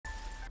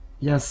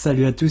Bien,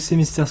 salut à tous, c'est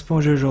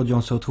MrSponge et aujourd'hui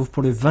on se retrouve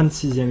pour le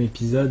 26e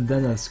épisode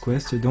d'Anna's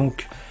Quest,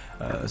 donc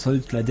sans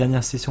doute la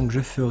dernière session que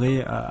je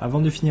ferai avant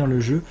de finir le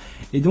jeu.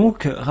 Et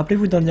donc,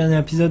 rappelez-vous, dans le dernier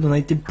épisode, on a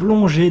été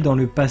plongé dans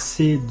le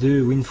passé de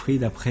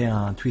Winfried après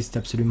un twist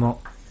absolument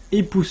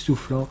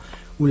époustouflant,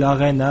 où la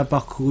reine a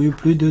parcouru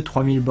plus de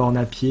 3000 bornes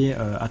à pied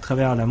à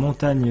travers la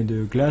montagne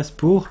de glace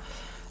pour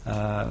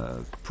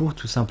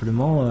tout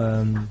simplement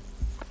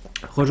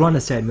rejoindre la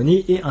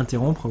cérémonie et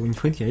interrompre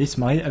Winfried qui allait se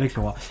marier avec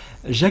le roi.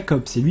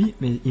 Jacob, c'est lui,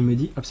 mais il me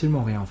dit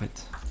absolument rien en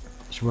fait.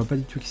 Je vois pas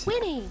du tout qui c'est.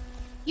 Winnie,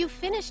 you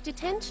finished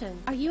detention.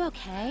 Are you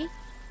okay?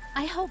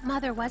 I hope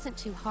Mother wasn't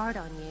too hard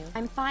on you.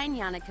 I'm fine,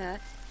 Yannicka.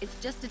 It's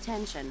just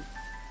detention.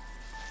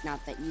 Not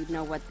that you'd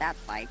know what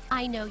that's like.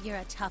 I know you're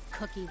a tough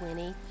cookie,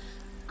 Winnie.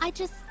 I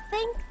just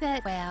think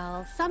that,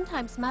 well,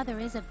 sometimes Mother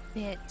is a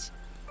bit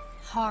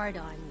hard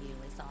on you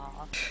is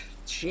all.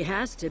 She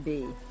has to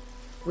be.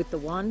 With the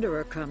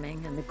Wanderer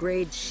coming and the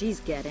grades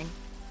she's getting.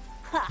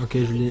 Ok,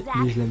 lui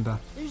je l'aime pas.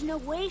 There's no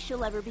way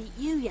she'll ever beat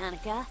you,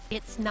 Yannicka.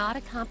 It's not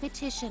a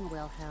competition,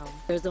 Wilhelm.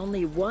 There's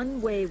only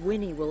one way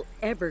Winnie will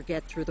ever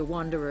get through the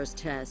Wanderer's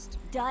test.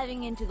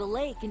 Diving into the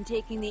lake and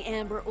taking the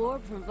amber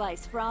orb from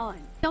Vice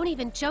Frauen. Don't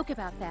even joke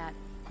about that.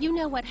 You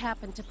know what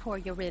happened to poor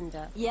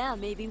Yorinda. Yeah,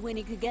 maybe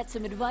Winnie could get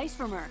some advice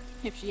from her.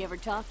 If she ever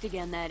talked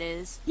again, that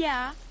is.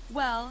 Yeah,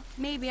 well,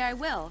 maybe I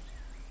will.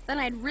 Then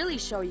I'd really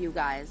show you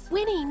guys.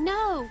 Winnie,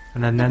 no!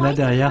 La nana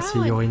derrière, c'est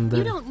You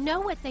Yorinda. don't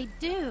know what they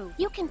do.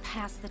 You can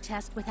pass the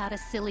test without a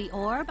silly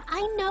orb.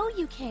 I know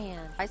you can.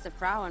 Vice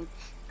Frauen.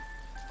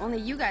 Only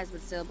you guys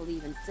would still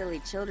believe in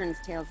silly children's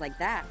tales like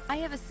that. I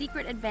have a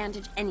secret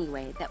advantage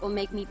anyway that will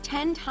make me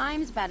 10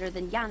 times better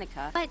than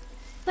Yannicka.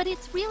 But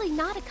it's really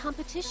not a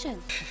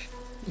competition.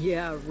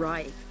 Yeah,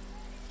 right.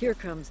 Here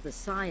comes the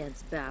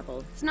science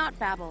babble. It's not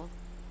babble.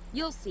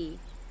 You'll see.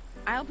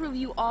 I'll prove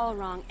you all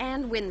wrong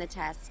and win the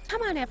test.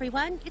 Come on,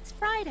 everyone. It's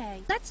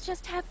Friday. Let's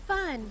just have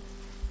fun.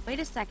 Wait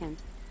a second.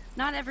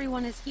 Not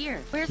everyone is here.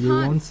 Where's You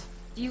Hans? want?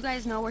 Do you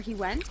guys know where he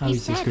went? Ah He oui,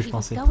 c'est ce said que he je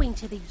was pensais. going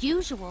to the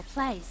usual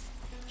place.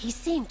 He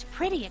seemed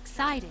pretty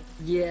excited.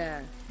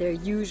 Yeah, their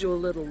usual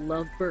little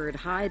lovebird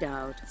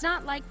hideout. It's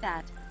not like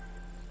that.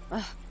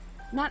 Ugh.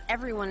 Not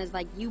everyone is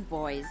like you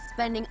boys,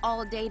 spending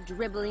all day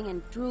dribbling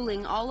and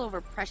drooling all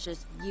over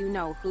precious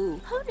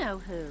you-know-who. Who know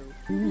who?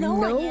 No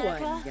one,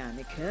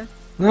 Yannicka.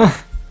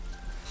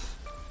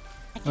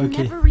 I can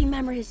Okay. never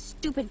remember his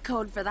stupid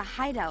code for the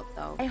hideout,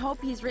 though. I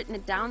hope he's written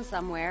it down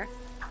somewhere.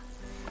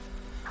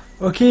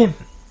 Ok,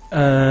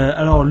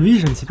 alors lui,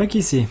 je ne sais pas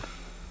qui c'est.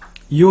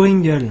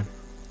 Yoringle.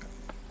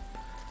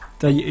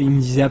 Putain, il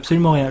me disait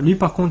absolument rien. Lui,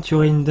 par contre,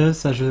 Yorinda,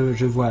 ça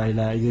je vois, il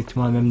a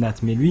exactement la même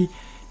natte. Mais lui,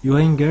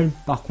 Yoringle,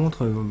 par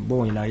contre,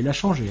 bon, il a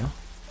changé. Hein.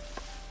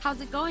 How's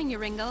it going,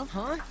 Yoringle?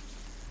 Huh?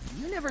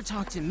 You never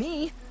talk to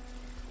me.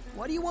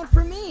 What do you want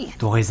from me?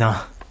 Ton raisin.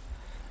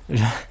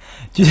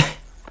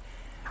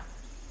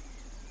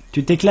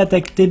 Tu t'éclates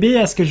avec tes baies,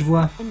 à ce que je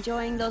vois.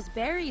 Enjoying those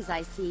berries,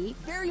 I see.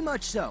 Very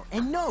much so.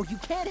 And no, you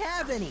can't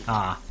have any.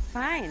 Ah,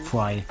 Fine.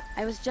 foiré.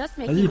 I was just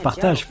making Vas-y, a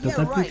partage, joke. peut-être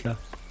la pute, là.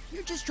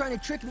 You're just trying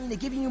to trick me into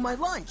giving you my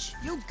lunch.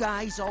 You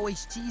guys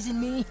always teasing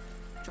me,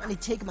 trying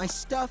to take my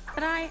stuff.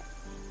 But I...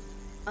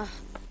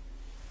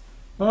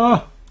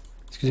 Oh,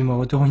 excusez-moi,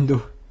 retour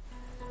window.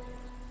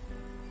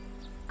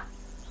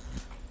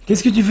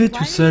 Qu'est-ce que tu fais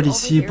tout seul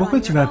ici? Pourquoi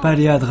tu vas pas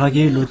aller à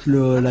draguer l'autre,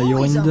 la I'm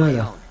always on Yorinda, my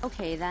là? own.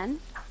 Okay, then.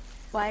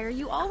 Why are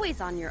you always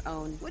on your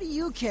own? What do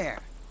you care?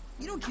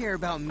 You don't care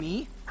about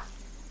me.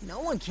 No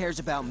one cares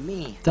about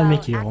me. Putain, le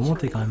mec, il est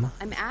remonté quand même. Hein.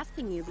 I'm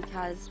asking you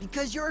because...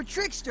 Because you're a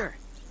trickster.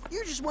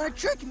 You just want to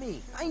trick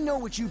me. I know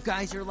what you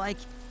guys are like.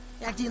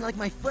 Acting like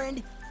my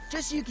friend,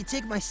 just so you can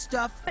take my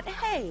stuff. But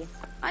hey,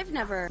 I've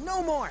never...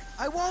 No more.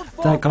 I won't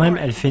fall Putain, quand même,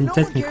 for it. elle fait une No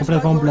tête, one mais cares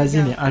complètement about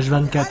blasée, mais Yoringa. H24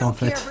 And I en don't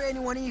care fait. for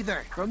anyone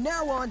either. From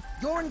now on,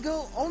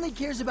 Yoringle only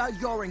cares about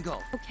Yoringle.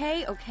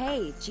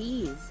 Okay,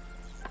 jeez.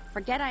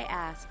 Forget I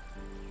asked.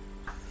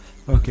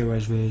 Ok, ouais,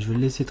 je vais le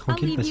laisser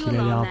tranquille parce qu'il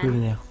a l'air un peu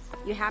vénère.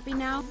 You happy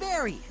now?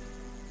 Berry.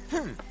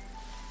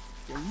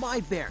 You're my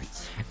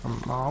berries.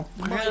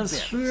 Bien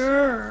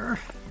sûr.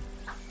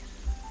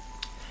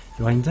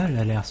 Yorinda, elle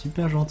a l'air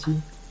super gentille.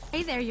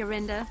 Hey there,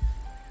 Yorinda.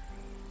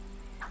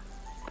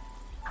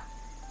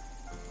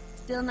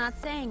 Still not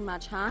saying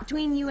much, huh?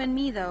 Between you and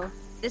me, though,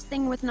 this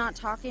thing with not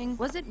talking,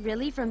 was it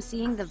really from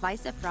seeing the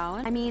Vice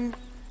Frauen? I mean,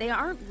 they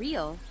aren't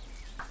real,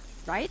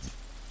 right?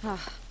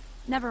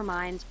 Never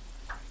mind.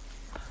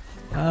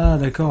 Ah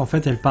d'accord, en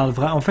fait elle parle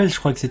vrai. En fait je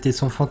crois que c'était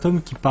son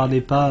fantôme qui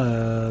parlait pas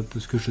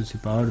parce que je sais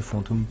pas, le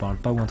fantôme parle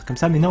pas ou un truc comme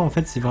ça. Mais non, en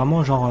fait c'est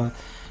vraiment genre.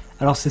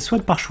 Alors c'est soit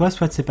par choix,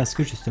 soit c'est parce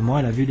que justement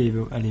elle a vu les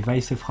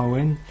Vice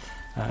Frauen,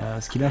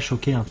 ce qui l'a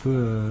choqué un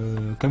peu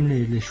comme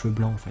les cheveux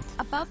blancs en fait.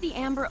 About the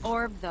amber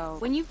orb, though,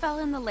 when you fell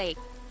in the lake,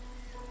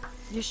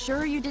 you're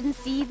sure you didn't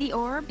see the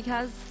orb?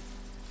 Because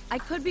I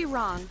could be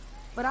wrong,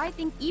 but I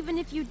think even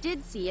if you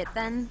did see it,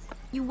 then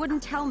you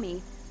wouldn't tell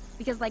me.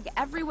 Because like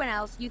everyone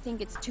else, you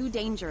think it's too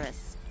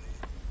dangerous.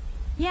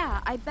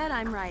 Yeah, I bet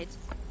I'm right.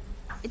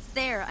 It's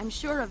there, I'm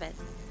sure of it.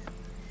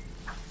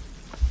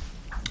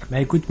 Bah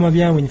écoute-moi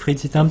bien Winfried,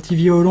 si t'as un petit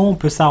violon, on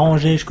peut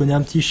s'arranger. Je connais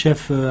un petit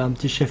chef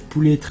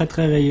poulet très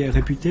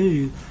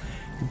réputé.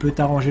 Il peut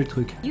t'arranger le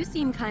truc. You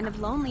seem kind of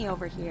lonely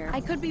over here.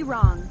 I could be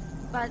wrong,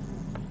 but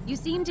you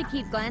seem to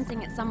keep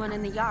glancing at someone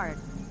in the yard.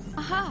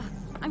 Aha,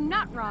 I'm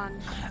not wrong.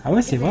 Ah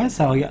ouais, c'est vrai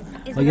ça.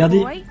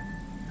 Regardez.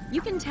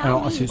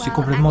 Alors c'est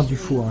complètement du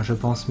fou, hein, je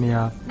pense, mais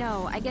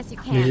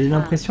j'ai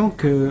l'impression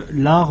que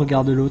l'un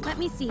regarde l'autre. Let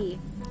me see.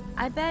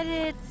 I bet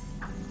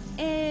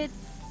it's.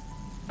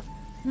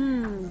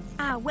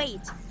 Ah, wait.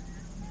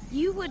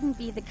 You wouldn't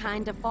be the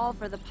kind to fall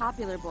for the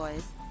popular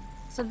boys.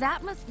 So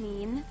that must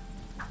mean...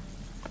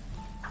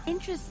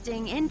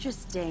 Interesting.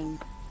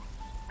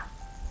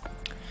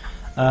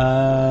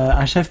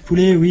 Un chef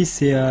poulet, oui,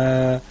 c'est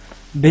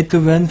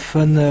Beethoven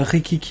von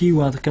Rikiki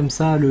ou un truc comme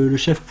ça, le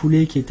chef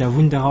poulet qui était à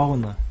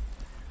Wunderhorn,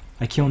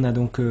 à qui on a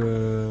donc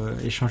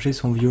échangé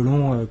son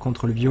violon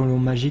contre le violon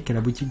magique à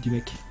la boutique du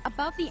mec.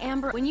 About the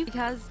amber, when you...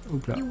 Because...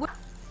 Oups là.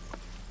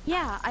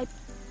 Yeah, I...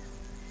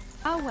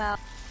 Oh well.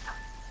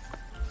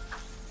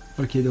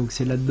 Ok, donc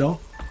c'est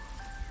là-dedans.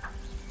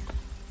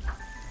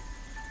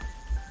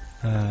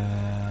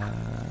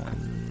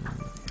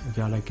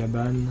 Vers la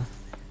cabane.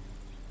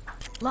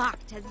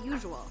 Locked as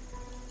usual.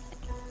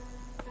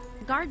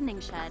 Gardening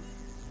shed.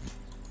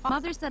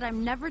 Mother said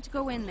I'm never to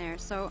go in there,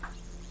 so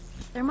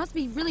there must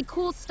be really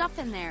cool stuff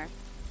in there.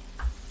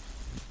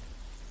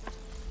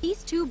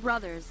 These two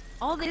brothers,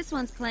 all this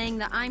one's playing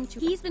the I'm too...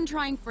 He's been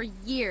trying for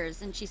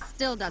years and she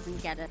still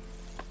doesn't get it.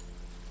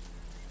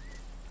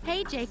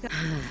 Hey, Jacob.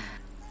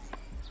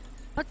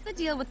 What's the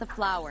deal with the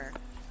flower?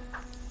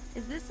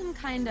 Is this some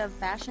kind of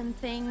fashion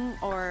thing,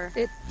 or...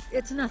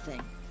 It's nothing.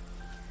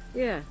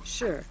 Yeah,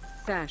 sure.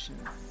 Fashion.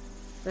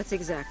 That's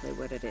exactly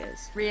what it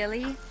is.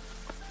 Really?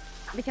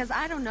 Because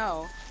I don't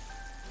know.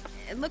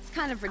 It looks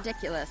kind of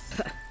ridiculous.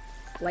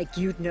 Like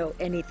you'd know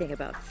anything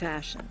about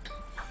fashion.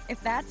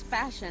 If that's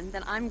fashion,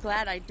 then I'm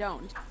glad I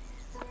don't.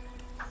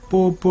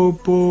 Po.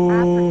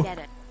 Forget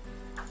it.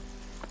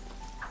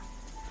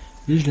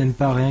 Lui, je l'aime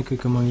pas rien que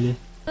comment il est.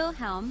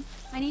 Wilhelm,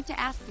 I need to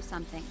ask you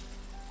something.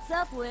 What's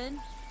up, Win?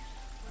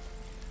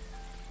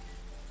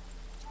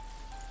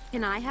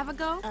 Can I have a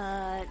go?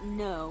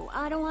 No.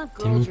 I don't want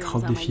Des girl germs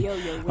microbes on de my filles.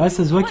 yo-yo. Ouais,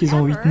 ça se voit qu'ils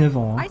ont Whatever. 8-9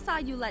 ans. Hein. I saw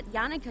you let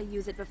Yannicka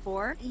use it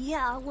before.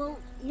 Yeah, well,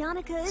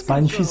 Yannicka is C'est pas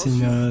une fille,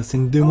 c'est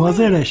une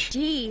demoiselle, wesh.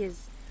 Jeez,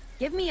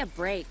 give me a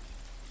break.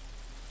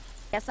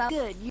 Guess I'll...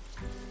 good. You...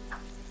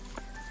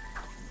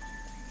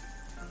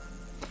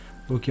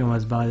 Ok, on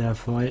va se barrer de la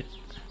forêt.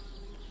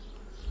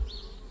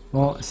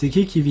 Bon, c'est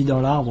qui vit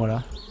dans l'arbre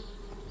là?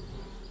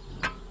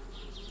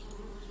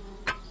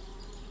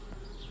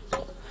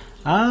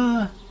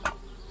 Ah!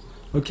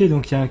 Ok,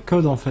 donc il y a un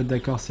code en fait,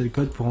 d'accord, c'est le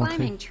code pour entrer.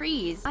 Climbing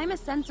trees. I'm a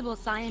sensible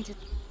scientist.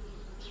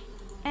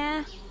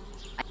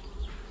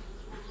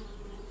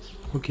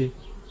 Ok.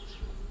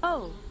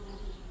 Oh,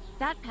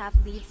 that path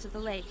leads to the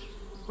lake,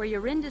 where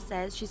Yorinda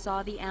says she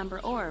saw the amber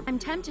orb. I'm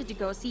tempted to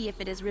go see if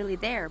it is really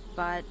there,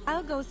 but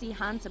I'll go see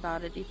Hans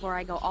about it before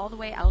I go all the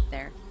way out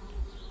there.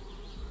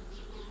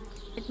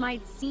 It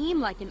might seem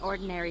like an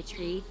ordinary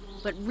tree,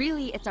 but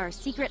really it's our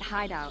secret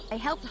hideout. I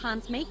helped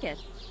Hans make it,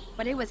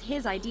 but it was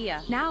his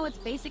idea. Now it's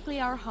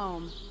basically our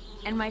home,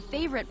 and my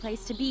favorite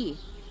place to be.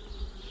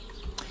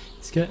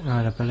 Est-ce que... Non,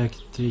 elle a pas la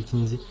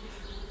télékinésie.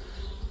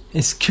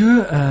 Est-ce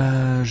que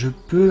je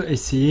peux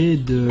essayer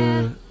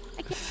de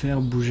faire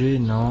bouger?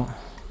 Non.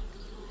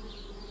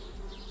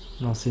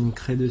 Lancer une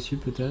craie dessus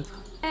peut-être?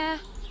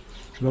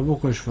 Je sais pas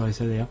pourquoi je ferais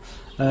ça d'ailleurs.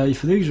 Il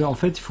faudrait que en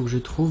fait, il faut que je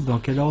trouve dans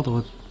quel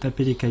ordre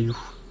taper les cailloux.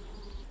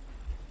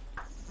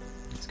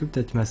 Est-ce que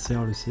peut-être ma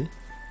sœur le sait?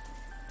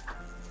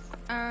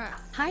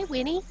 Hi,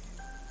 Winnie.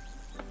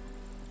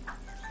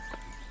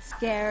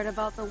 Scared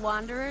about the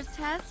Wanderer's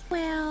test?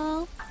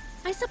 Well,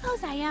 I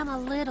suppose I am a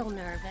little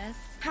nervous.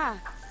 Ha!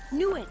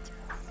 Knew it!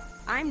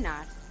 I'm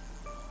not.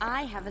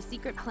 I have a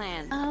secret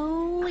plan.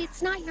 Oh,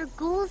 it's not your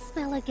ghoul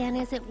spell again,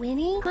 is it,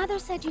 Winnie? Mother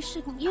said you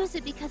shouldn't use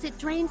it because it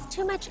drains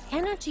too much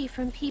energy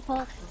from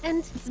people, and...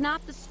 It's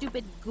not the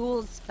stupid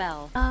ghoul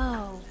spell.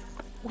 Oh,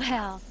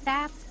 well,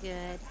 that's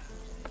good.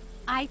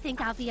 I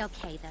think I'll be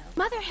okay, though.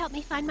 Mother helped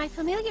me find my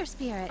familiar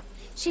spirit.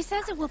 She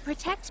says it will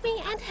protect me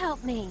and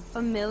help me.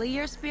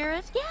 Familiar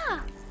spirit?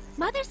 Yeah.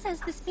 Mother says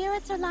the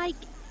spirits are like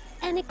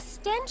an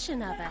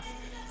extension of us.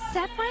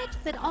 Separate,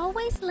 but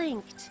always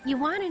linked. You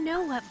want to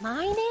know what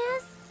mine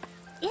is?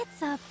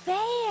 It's a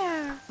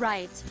bear.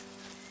 Right.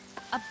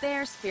 A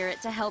bear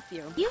spirit to help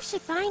you. You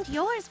should find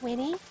yours,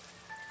 Winnie.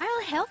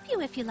 I'll help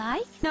you if you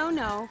like.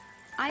 No.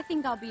 I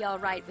think I'll be all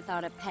right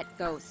without a pet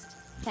ghost.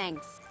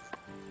 Thanks.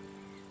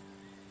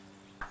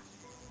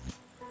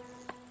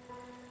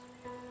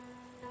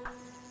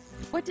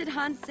 What did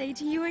Hans say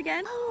to you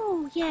again?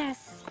 Oh,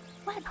 yes.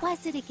 What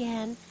was it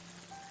again?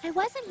 I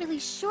wasn't really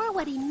sure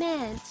what he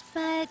meant,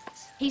 but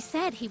he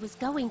said he was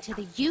going to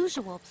the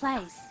usual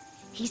place.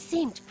 He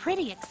seemed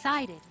pretty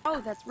excited.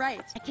 Oh, that's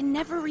right. I can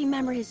never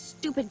remember his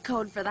stupid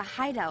code for the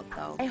hideout,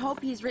 though. I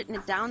hope he's written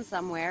it down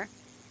somewhere.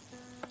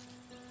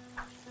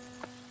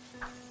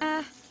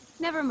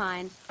 Never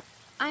mind.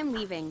 I'm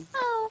leaving.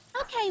 Oh,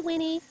 okay,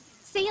 Winnie.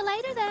 See you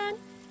later then.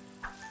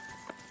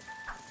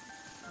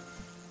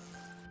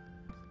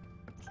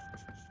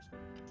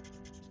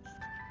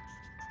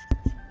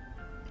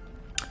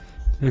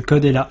 Le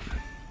code est là.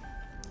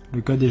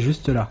 Le code est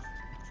juste là.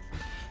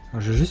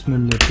 Alors, je vais juste me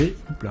le noter.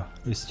 Hop là,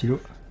 le stylo.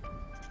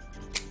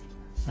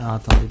 Alors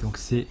attendez, donc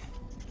c'est...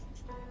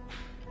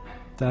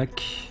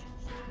 Tac.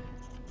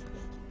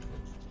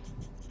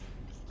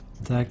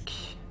 Tac.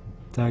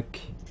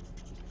 Tac.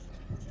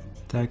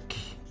 Tac.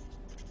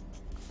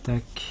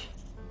 Tac.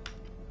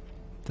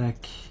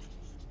 Tac.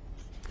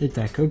 Et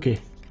tac, ok.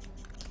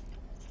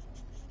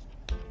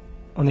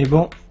 On est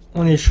bon,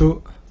 on est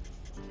chaud.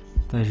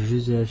 Attends, je vais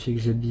juste vérifier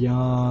que j'ai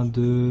bien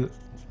de...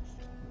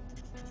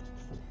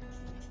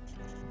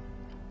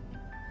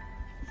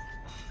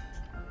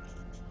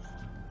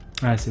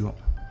 Ouais, c'est bon.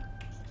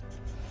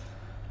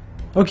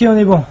 Ok, on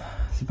est bon.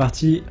 C'est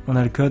parti, on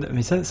a le code.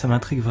 Mais ça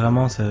m'intrigue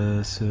vraiment,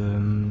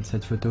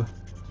 cette photo.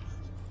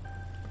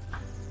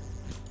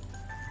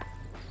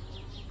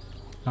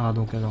 Ah,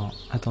 donc, alors,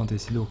 attendez,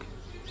 c'est donc...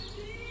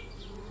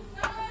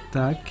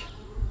 Tac.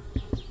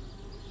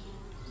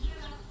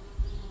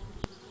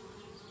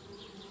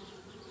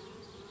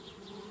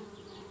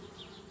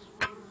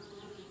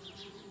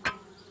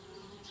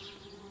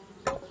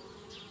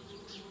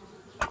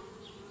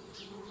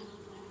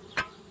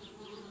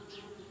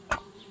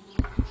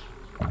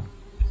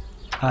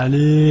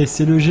 Allez,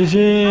 c'est le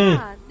GG.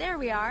 Ah, there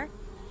we are.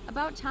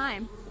 About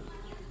time.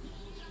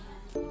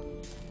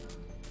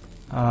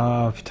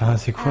 Ah putain,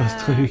 c'est quoi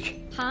ce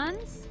truc?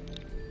 Hans?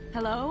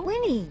 Hello?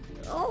 Winnie!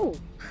 Oh!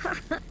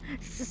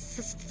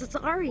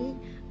 Sorry.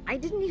 I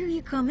didn't hear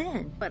you come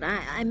in, but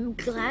I'm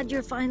glad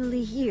you're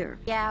finally here.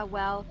 Yeah,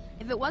 well,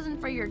 if it wasn't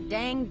for your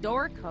dang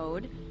door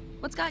code,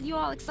 what's got you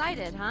all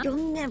excited, huh?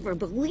 You'll never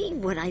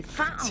believe what I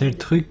found. C'est le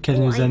truc qu'elle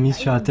nous a mis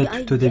sur la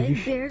tête tout au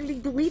début. I barely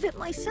believe it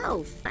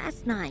myself.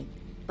 Last night,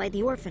 by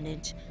the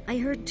orphanage, I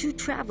heard two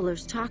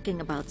travelers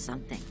talking about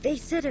something. They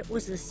said it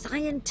was the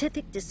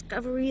scientific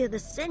discovery of the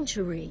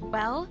century.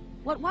 Well,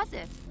 what was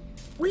it?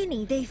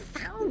 Winnie, they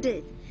found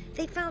it.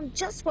 They found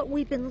just what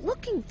we've been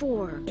looking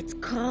for. It's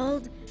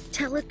called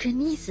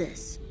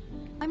telekinesis.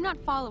 I'm not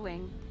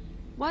following.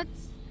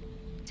 What's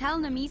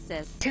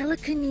telekinesis?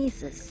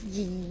 Telekinesis.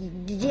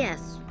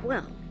 Yes,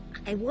 well,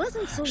 I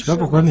wasn't so Je sais pas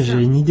pourquoi, sure mais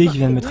j'ai une idée qui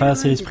vient de me myself,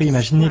 traverser but l'esprit. when I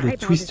Imaginez learned le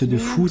to twist describe de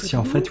how fou this si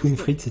en man fait could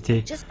Winfried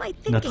c'était just by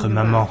thinking notre about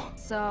maman.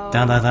 So,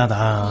 Din, din, din,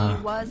 din.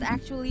 he was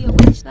actually a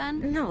witch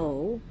then?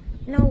 No,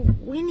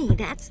 Winnie,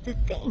 that's the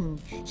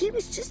thing. He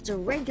was just a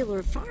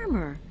regular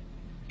farmer.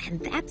 And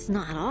that's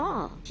not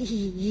all.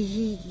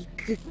 He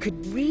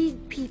could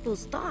read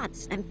people's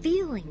thoughts and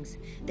feelings,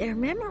 their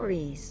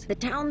memories. The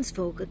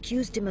townsfolk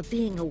accused him of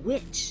being a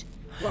witch.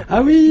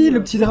 Ah oui,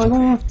 le petit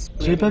dragon.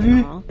 J'avais pas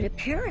vu.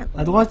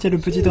 À droite, il y a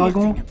le petit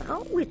dragon.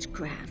 About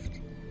witchcraft.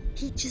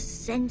 He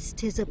just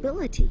sensed his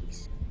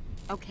abilities.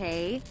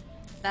 Okay,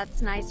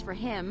 that's nice for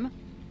him.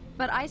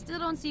 But I still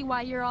don't see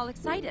why you're all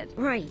excited.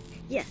 Right,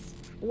 yes.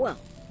 Well,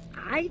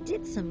 I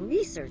did some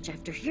research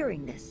after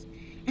hearing this.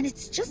 And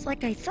it's just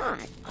like I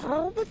thought.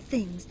 All the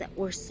things that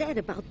were said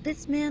about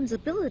this man's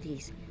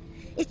abilities.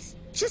 It's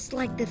just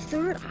like the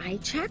third eye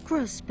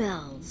chakra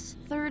spells.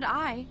 Third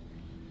eye?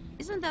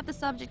 Isn't that the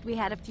subject we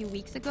had a few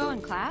weeks ago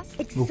in class?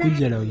 Beaucoup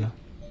de dialogue.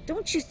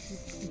 Don't you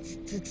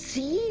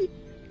see?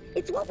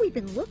 It's what we've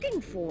been looking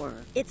for.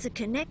 It's a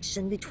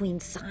connection between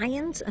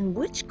science and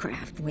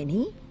witchcraft,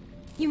 Winnie.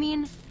 You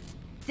mean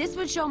this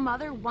would show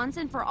Mother once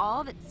and for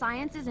all that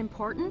science is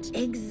important?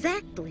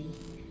 Exactly.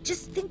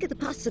 Just think of the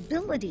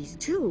possibilities,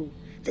 too.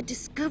 The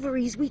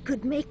discoveries we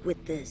could make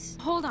with this.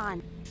 Hold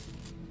on.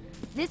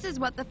 This is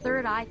what the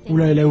third eye thinks.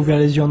 Oula, elle a ouvert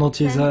les yeux en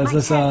entier,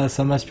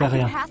 ça m'inspire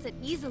rien. Pass it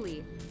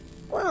easily.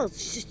 Well,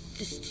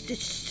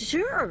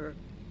 sure.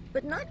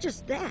 But not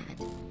just that.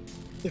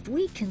 If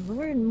we can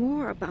learn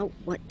more about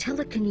what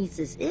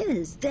telekinesis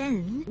is,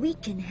 then we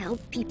can help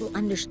people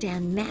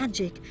understand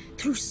magic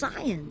through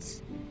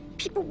science.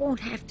 People won't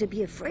have to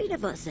be afraid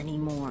of us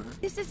anymore.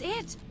 This is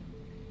it.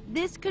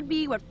 This could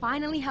be what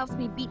finally helps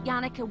me beat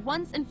Yannicka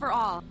once and for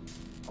all.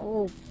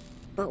 Oh,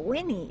 but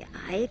Winnie,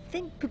 I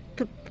think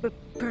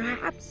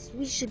perhaps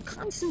we should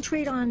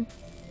concentrate on...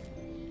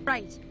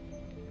 Right.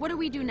 What do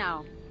we do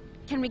now?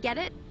 Can we get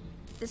it?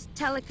 This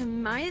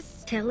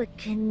telekinesis?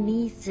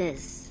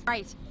 Telekinesis.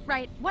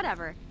 Right,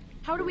 whatever.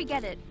 How do we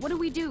get it? What do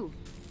we do?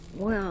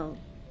 Well,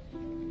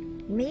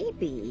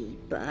 maybe,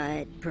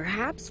 but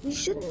perhaps we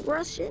shouldn't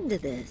rush into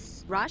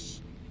this. Rush?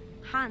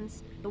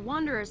 Hans, the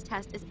Wanderer's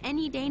test is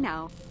any day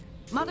now.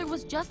 Mother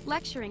was just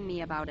lecturing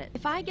me about it.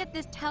 If I get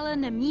this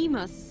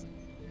telekinesis,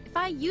 if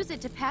I use it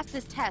to pass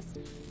this test,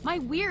 my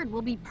weird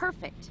will be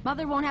perfect.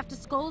 Mother won't have to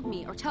scold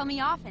me or tell me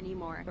off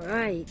anymore.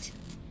 Right.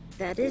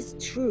 That is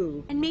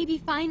true. And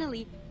maybe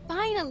finally,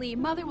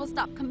 Mother will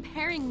stop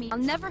comparing me. I'll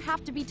never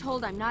have to be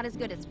told I'm not as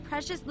good as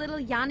precious little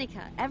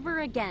Yannicka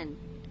ever again.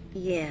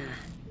 Yeah,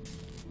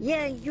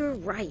 you're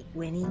right,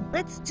 Winnie.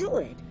 Let's do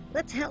it.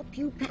 Let's help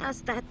you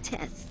pass that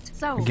test.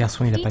 So, Le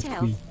garçon, il a pas de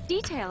couilles.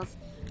 Details.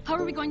 How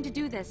are we going to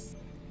do this?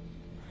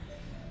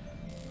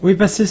 Où est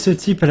passé ce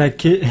type à la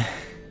quai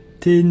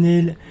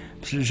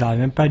J'arrive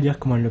même pas à lire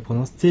comment elle le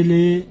prononce.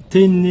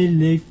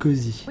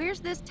 Ténélécosie.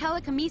 Where's this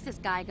telekinesis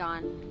guy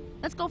gone?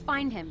 Let's go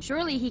find him.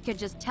 Surely he could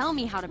just tell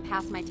me how to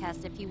pass my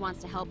test if he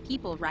wants to help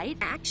people, right?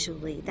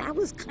 Actually, that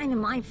was kind of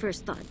my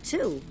first thought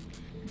too.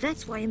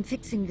 That's why I'm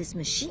fixing this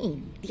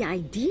machine. The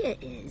idea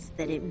is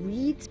that it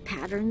reads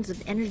patterns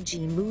of energy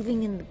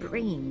moving in the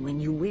brain when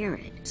you wear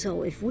it.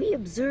 So if we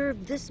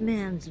observe this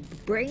man's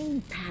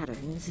brain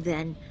patterns,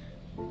 then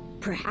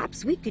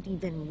perhaps we could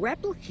even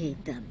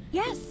replicate them.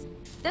 Yes,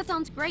 that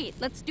sounds great.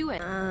 Let's do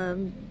it.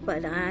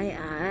 But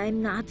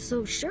I'm not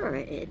so sure.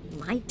 It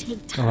might take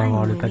On va time.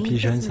 voir le papier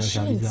jaune, This ça va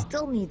faire machine bizarre.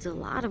 still needs a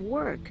lot of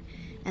work.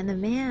 And the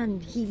man,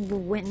 he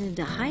went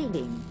into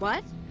hiding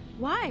What?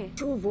 Why?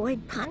 to avoid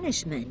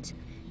punishment.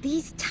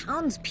 These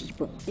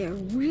townspeople, they're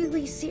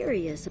really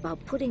serious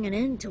about putting an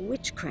end to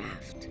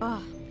witchcraft.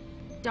 Ugh,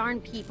 darn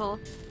people.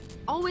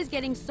 Always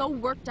getting so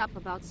worked up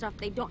about stuff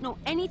they don't know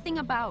anything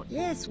about.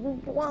 Yes,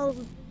 well,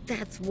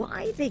 that's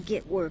why they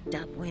get worked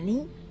up,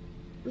 Winnie.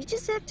 We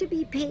just have to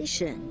be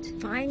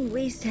patient. Find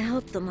ways to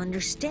help them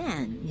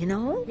understand, you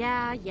know?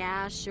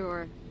 Yeah,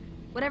 sure.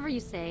 Whatever you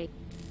say.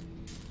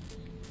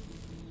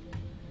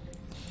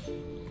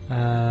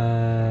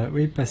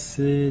 Oui,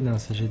 passer. Non,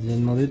 ça j'ai déjà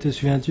demandé. Te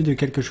souviens-tu de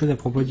quelque chose à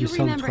propos Do du you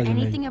sort du remember troisième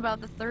œil? anything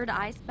about the third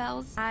eye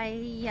spells?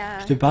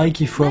 Je te parie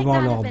qu'il faut might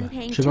avoir not have l'orbe. been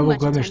paying Je sais pas too much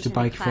pourquoi, mais je te attention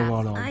parie in qu'il faut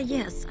avoir class. l'orbe.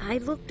 Yes, I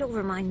looked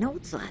over my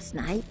notes last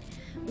night.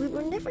 We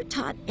were never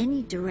taught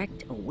any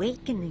direct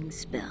awakening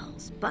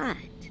spells, but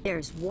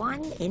there's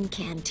one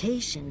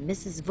incantation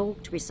Mrs.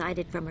 Vogt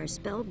recited from her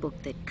spell book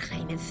that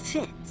kind of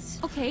fits.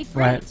 Okay,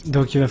 Ouais, great.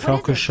 donc il va falloir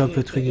is que it? je chope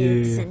le truc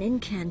It's du. an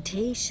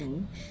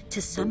incantation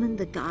to summon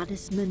the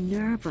goddess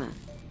Minerva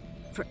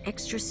for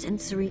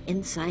extrasensory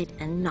insight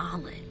and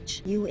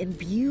knowledge. You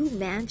imbue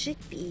magic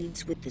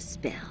beads with the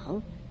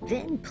spell,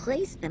 then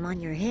place them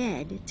on your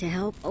head to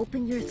help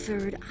open your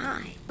third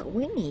eye. But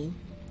Winnie,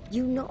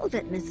 you know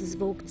that Mrs.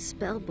 Vogt's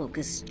spellbook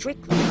is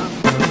strictly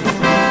off. You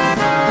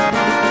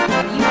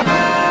know,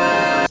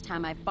 the first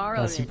time I borrowed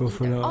Merci it. pour either.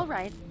 follow. All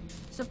right.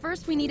 So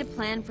first we need a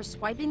plan for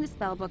swiping the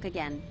spellbook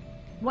again.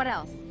 What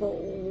else?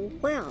 Oh,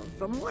 well,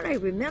 from what I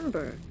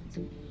remember,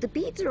 the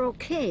beads are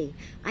okay.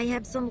 I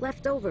have some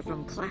left over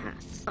from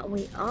class. But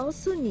we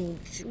also need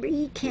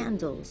 3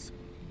 candles.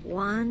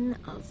 One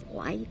of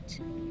white,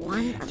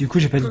 one of Du coup,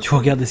 j'ai pas du tout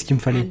regardé ce qu'il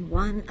me fallait. and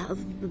one of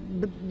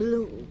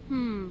blue.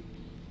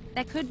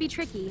 That could be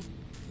tricky.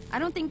 I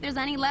don't think there's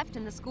any left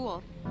in the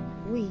school.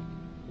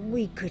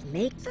 We could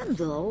make them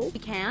though. We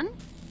can?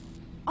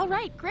 All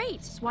right,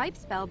 great. Swipe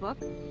spellbook,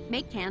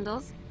 make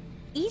candles.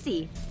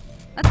 Easy.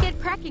 Let's get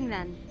cracking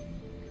then.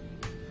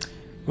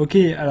 Ok,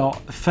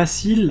 alors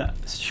facile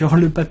sur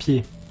le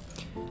papier.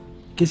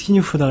 Qu'est-ce qu'il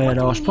nous faudrait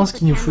alors? Je pense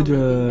qu'il nous faut il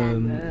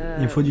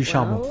nous faut du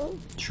charbon. Well,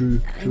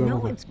 Tu I vois know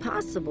pourquoi? it's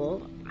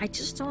possible. I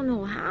just don't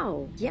know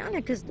how.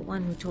 Yannika's the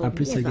one who told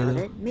Appelez me about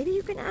Sagada. it. Maybe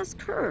you can ask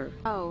her.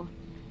 Oh.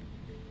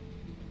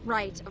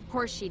 Right, of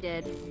course she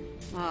did.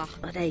 Ugh.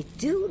 But I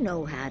do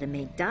know how to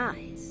make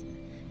dyes.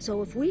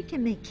 So if we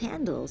can make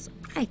candles,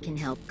 I can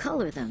help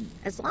color them.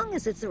 As long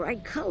as it's the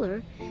right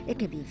color, it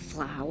can be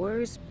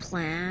flowers,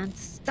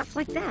 plants, stuff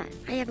like that.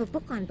 I have a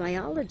book on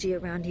biology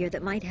around here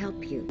that might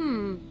help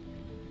you.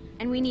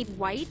 And we need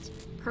white,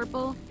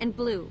 purple, and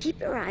blue. Keep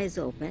your eyes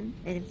open,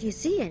 and if you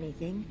see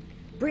anything,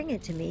 bring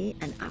it to me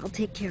and I'll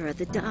take care of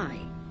the dye.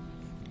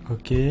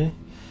 Ok.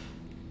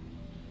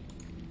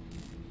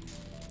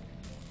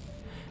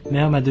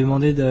 Mère m'a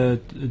demandé de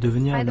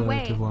venir By the te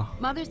way, voir.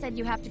 Mother said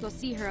you have to go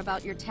see her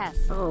about your test.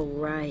 Oh,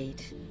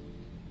 right.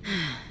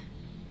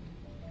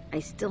 I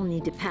still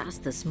need to pass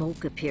the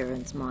smoke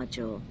appearance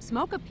module.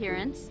 Smoke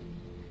appearance?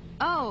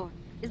 Oh,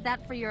 is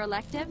that for your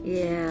elective?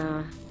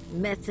 Yeah,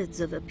 methods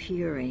of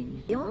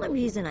appearing. The only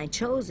reason I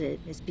chose it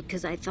is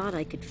because I thought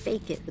I could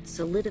fake it with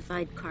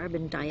solidified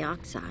carbon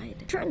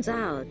dioxide. Turns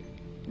out,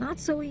 not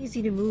so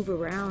easy to move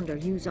around or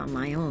use on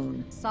my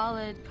own.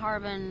 Solid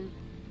carbon...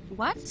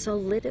 What?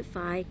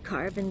 Solidified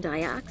carbon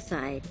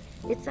dioxide.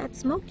 It's that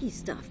smoky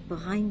stuff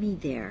behind me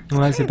there.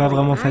 Ouais, c'est pas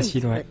vraiment It's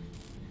facile, nice, ouais.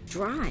 but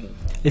dry.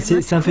 Et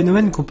c'est un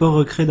phénomène qu'on peut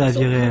recréer dans la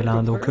vie réelle,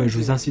 hein, donc je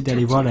vous incite à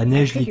aller voir la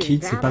neige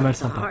liquide, c'est pas mal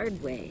sympa.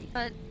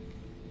 But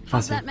Enfin,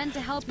 how's that meant to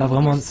help c'est pas you with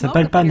vraiment, your ça smoke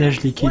s'appelle pas neige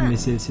appearance? liquide,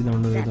 mais c'est dans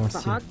le That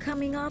style. fog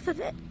coming off of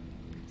it?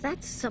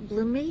 That's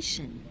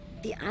sublimation.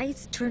 The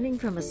ice turning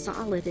from a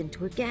solid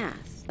into a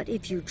gas. But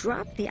if you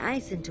drop the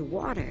ice into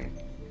water,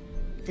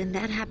 then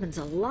that happens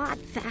a lot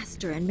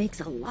faster and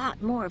makes a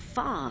lot more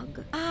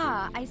fog.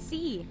 Ah, I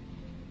see.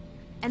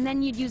 And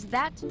then you'd use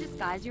that to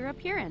disguise your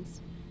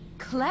appearance.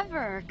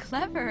 Clever,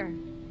 clever.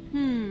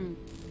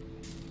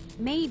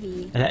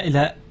 Maybe.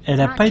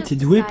 Elle a pas été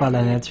douée par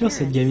la nature,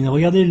 cette gamine.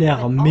 Regardez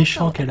l'air but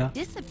méchant also qu'elle a a.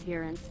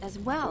 disappearance as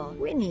well.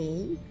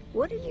 Winnie,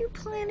 what are you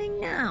planning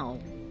now?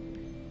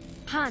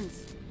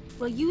 Hans,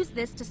 we'll use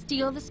this to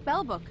steal the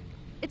spellbook.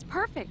 It's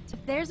perfect.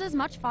 If there's as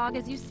much fog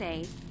as you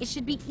say, it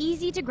should be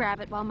easy to grab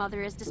it while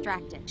Mother is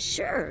distracted.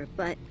 Sure,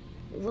 but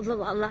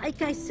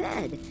like I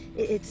said,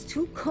 it's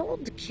too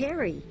cold to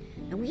carry.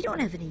 and we don't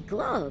have any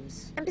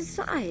gloves. And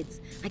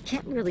besides, I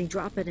can't really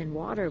drop it in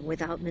water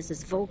without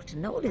Mrs. Vogt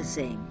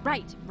noticing.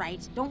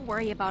 Right. Don't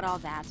worry about all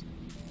that.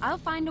 I'll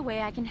find a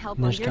way I can help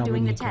while you're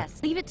doing the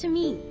test. Leave it to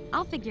me.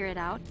 I'll figure it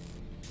out.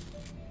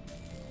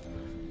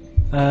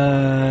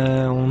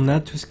 On a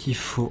tout ce qu'il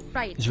faut.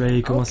 Je vais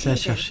aller commencer à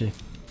chercher.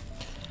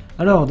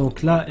 Alors,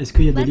 donc là, est-ce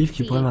qu'il y a des livres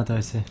qui pourraient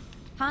m'intéresser?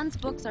 Hans'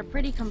 books are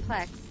pretty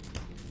complex.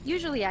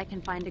 Usually I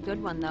can find a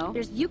good one, though.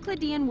 There's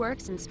Euclidean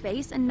works in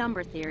space and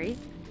number theory.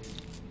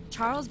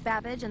 Charles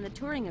Babbage and the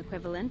Turing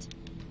equivalent.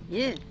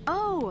 Yeah.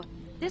 Oh,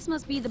 this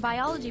must be the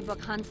biology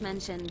book Hans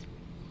mentioned.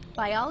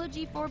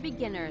 Biology for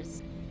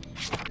beginners.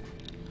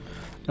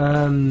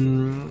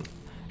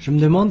 Je me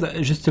demande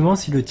justement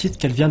si le titre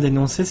qu'elle vient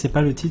d'énoncer, c'est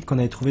pas le titre qu'on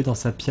avait trouvé dans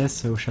sa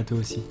pièce au château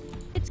aussi.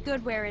 It's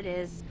good where it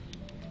is.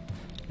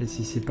 Et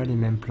si c'est pas les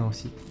mêmes plans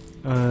aussi.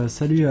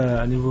 Salut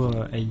à nouveau,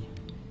 hey.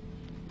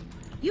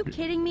 You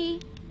kidding me?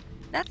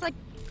 That's like...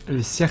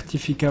 Le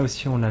certificat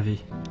aussi, on l'avait.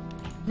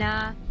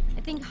 Nah,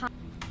 I think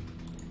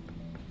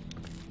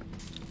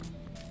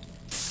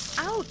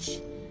Ouch!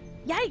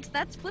 Yikes,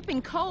 that's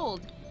flipping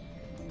cold.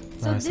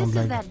 So this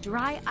is that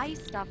dry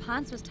ice stuff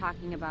Hans was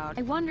talking about.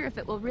 I wonder if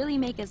it will really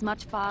make as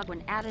much fog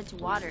when added to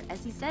water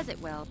as he says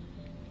it will.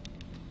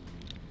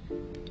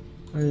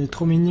 Il est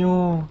trop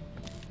mignon.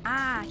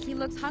 Ah, he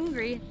looks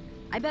hungry.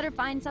 I better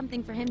find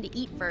something for him to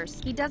eat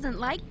first. He doesn't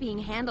like being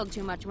handled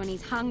too much when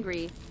he's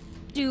hungry.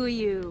 Do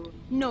you?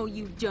 No,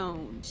 you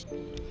don't.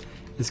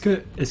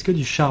 Est-ce que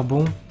du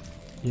charbon,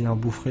 il en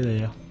boufferait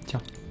d'ailleurs?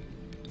 Tiens,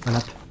 un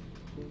nappe.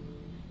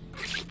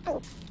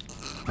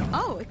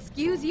 Oh,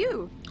 excuse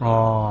you.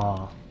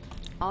 Oh.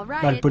 All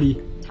right. Mal poli.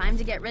 Time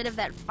to get rid of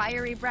that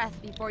fiery breath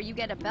before you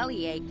get a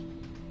bellyache.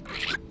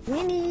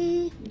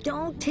 Winnie,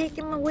 don't take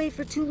him away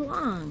for too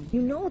long.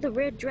 You know the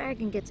red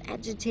dragon gets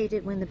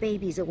agitated when the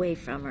baby's away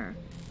from her.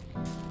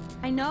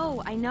 I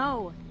know.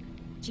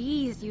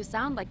 Jeez, you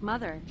sound like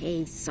Mother.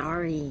 Hey,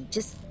 sorry.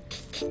 Just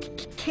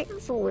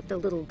careful with the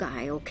little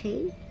guy,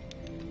 okay?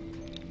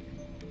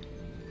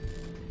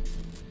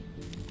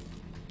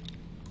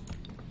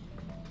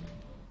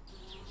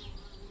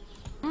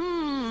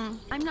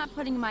 I'm not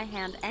putting my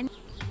hand any...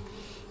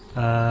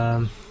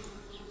 Est-ce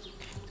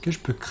que je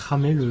peux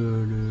cramer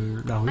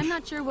la ruche? I'm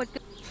not sure what...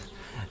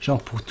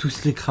 Genre pour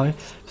tous les cramer?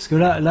 Parce que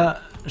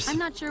là, I'm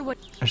not sure what...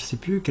 je sais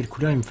plus quelle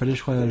couleur il me fallait,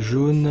 je crois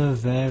jaune,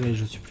 vert et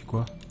je sais plus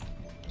quoi.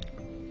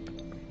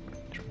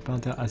 Je peux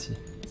pas Ah si.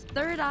 It's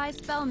third eye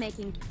spell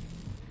making.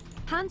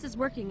 Hans is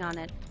working on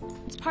it.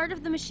 It's part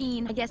of the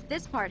machine. I guess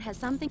this part has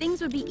something.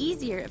 Things would be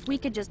easier if we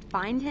could just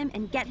find him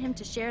and get him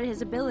to share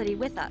his ability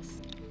with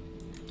us.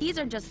 These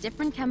are just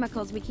different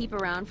chemicals we keep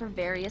around for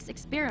various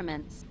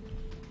experiments.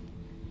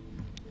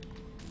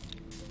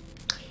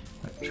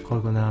 Ouais, je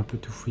crois qu'on a un peu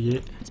tout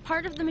fouillé. It's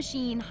part of the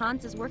machine.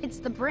 Hans is working. It's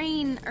the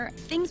brain. Or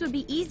things would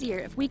be easier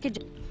if we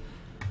could.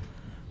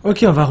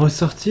 Ok, on va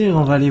ressortir.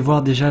 On va aller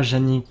voir déjà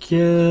Jannick.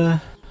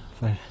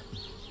 Ouais.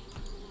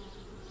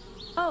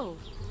 Oh,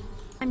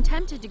 I'm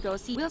tempted to go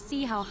see. We'll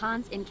see how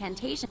Hans'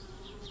 incantation.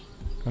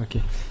 Ok,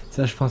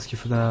 ça je pense qu'il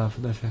faudra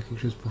faire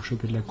quelque chose pour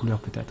choper de la couleur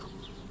peut-être.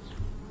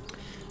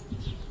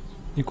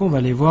 Du coup on va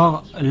aller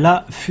voir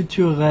la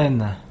future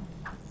reine.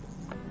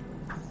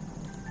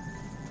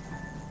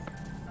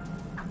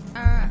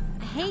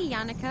 Hey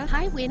Yannicka.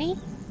 Hi, Winnie.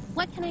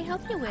 What can I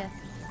help you with?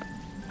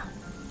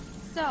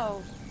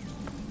 So,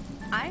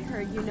 I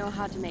heard you know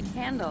how to make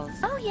candles.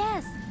 Oh,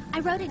 yes. I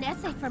wrote an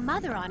essay for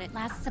Mother on it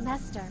last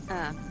semester.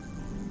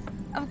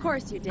 Of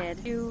course you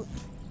did. Do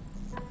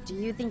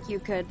you think you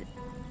could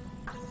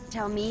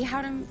tell me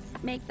how to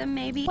make them,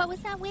 maybe? What was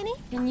that, Winnie?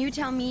 Can you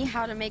tell me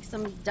how to make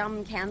some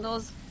dumb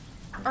candles?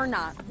 Or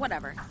not,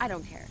 whatever. I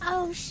don't care.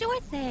 Oh,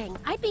 sure thing.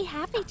 I'd be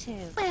happy to.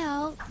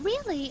 Well,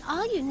 really,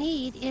 all you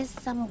need is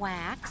some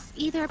wax,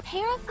 either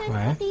paraffin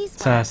or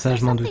beeswax, ça or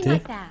je m'en something doutais.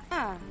 like that.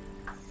 Ah,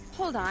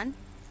 hold on.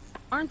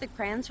 Aren't the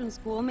crayons from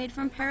school made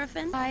from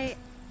paraffin? I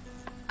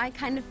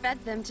kind of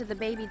fed them to the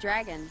baby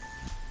dragon.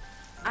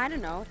 I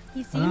don't know.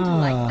 He seemed to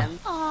like them.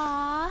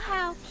 Aw,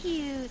 how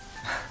cute.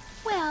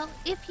 Well,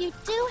 if you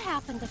do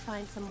happen to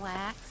find some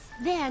wax,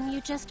 then you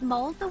just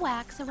mold the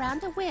wax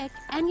around a wick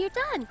and you're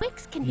done.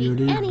 Wicks can be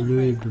Violet, anything.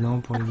 bleu et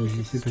blanc pour A les piece bougies,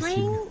 of c'est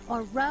string possible.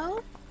 or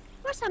rope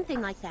or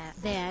something like that.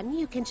 Then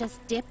you can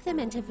just dip them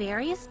into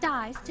various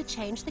dyes to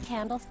change the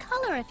candle's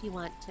color if you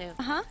want to.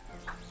 Uh-huh.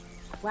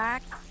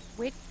 Wax,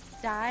 wick,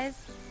 dyes.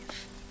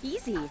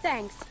 Easy.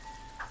 Thanks.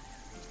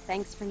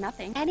 Thanks for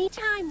nothing.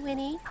 Anytime,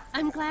 Winnie.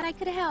 I'm glad I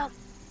could help.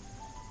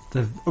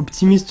 T'es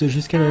optimiste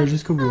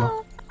jusqu'au bout. Hein.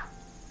 Oh.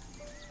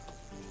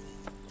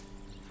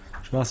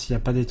 Je vais voir s'il n'y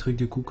a pas des trucs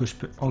du coup que je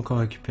peux encore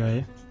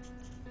récupérer.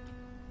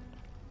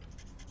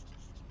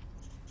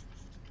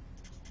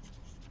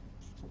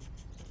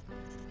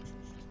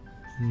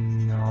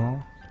 Non.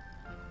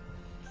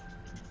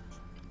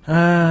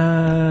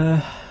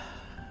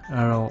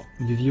 Alors,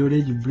 du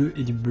violet, du bleu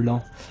et du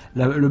blanc.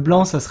 Le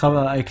blanc, ça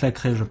sera avec la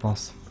craie, je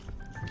pense.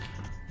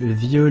 Le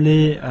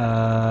violet,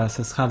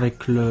 ça sera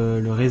avec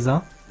le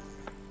raisin.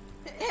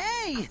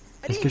 Hey! I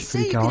Est-ce que didn't je peux les say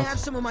you can carottes? have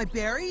some of my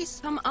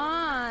berries. Come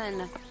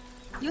on.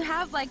 You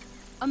have like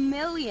A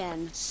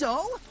million.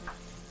 So?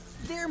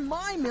 They're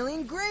my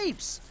million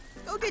grapes.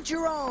 Go get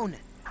your own.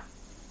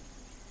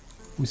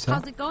 Où ça?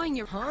 How's it going?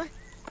 Huh?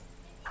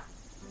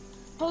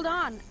 Hold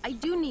on, I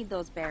do need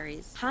those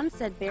berries. Hans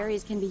said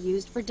berries can be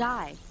used for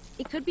dye.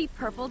 It could be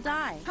purple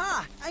dye.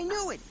 Ha! I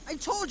knew it! I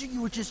told you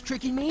you were just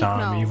tricking me!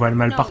 Putain, mais il voit le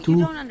mal no, partout.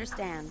 you don't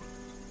understand.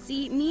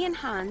 See, me and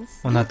Hans...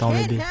 On attend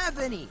Can't bébé. have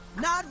any!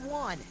 Not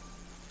one!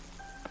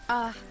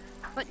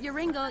 But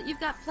Yoringle, you've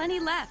got plenty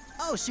left.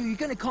 Oh, so you're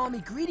gonna call me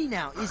greedy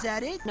now, is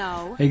that it?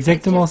 No.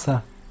 Exactement it's just-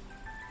 ça.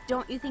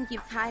 Don't you think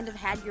you've kind of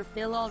had your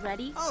fill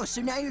already? Oh,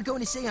 so now you're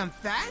going to say I'm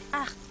fat?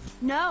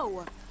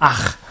 No.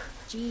 Ah!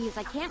 Jeez,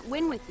 I can't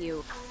win with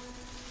you.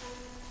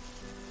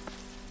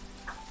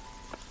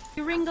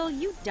 Yoringle,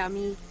 you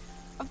dummy.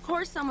 Of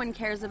course someone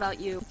cares about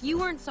you. If you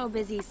weren't so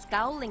busy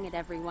scowling at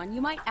everyone,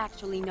 you might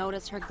actually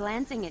notice her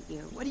glancing at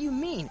you. What do you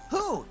mean?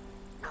 Who?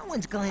 No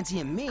one's glancing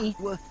at me.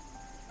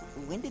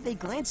 When did they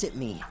glance at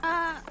me?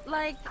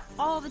 Like,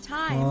 all the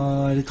time.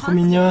 Oh, elle est trop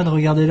mignonne,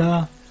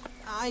 regardez-la.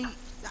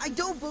 I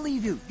don't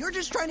believe you. You're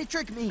just trying to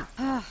trick me.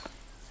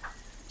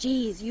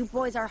 Jeez, you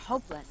boys are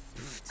hopeless.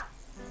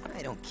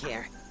 I don't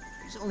care.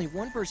 There's only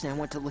one person I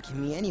want to look at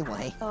me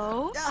anyway.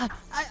 Oh?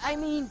 I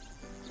mean...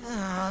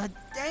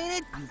 dang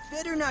it. You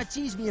better not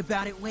tease me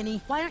about it,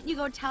 Winnie. Why don't you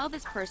go tell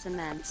this person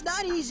then? It's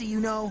not easy, you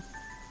know.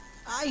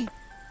 I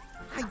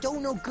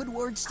don't know good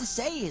words to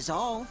say is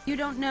all. You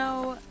don't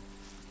know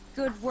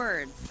good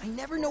words. I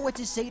never know what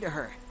to say to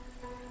her.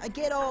 I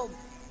get all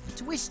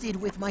twisted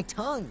with my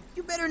tongue.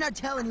 You better not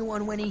tell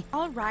anyone, Winnie.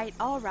 All right,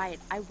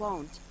 I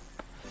won't.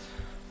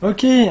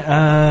 Ok,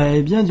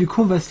 et bien du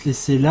coup on va se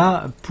laisser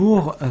là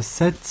pour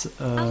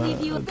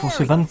pour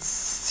ce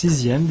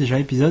 26e déjà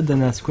épisode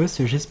d'Anna's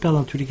Quest. J'espère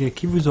dans tous les cas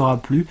qu'il vous aura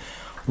plu.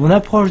 On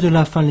approche de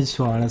la fin de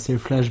l'histoire, là c'est le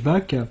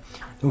flashback.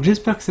 Donc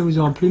j'espère que ça vous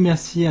aura plu.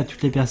 Merci à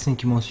toutes les personnes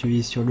qui m'ont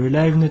suivi sur le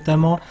live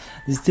notamment.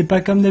 N'hésitez pas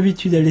comme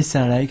d'habitude à laisser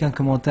un like, un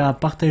commentaire, à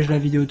partager la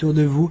vidéo autour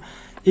de vous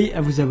et à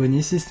vous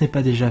abonner si ce n'est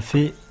pas déjà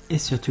fait. Et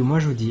surtout moi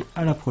je vous dis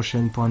à la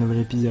prochaine pour un nouvel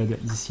épisode.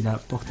 D'ici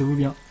là, portez-vous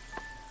bien.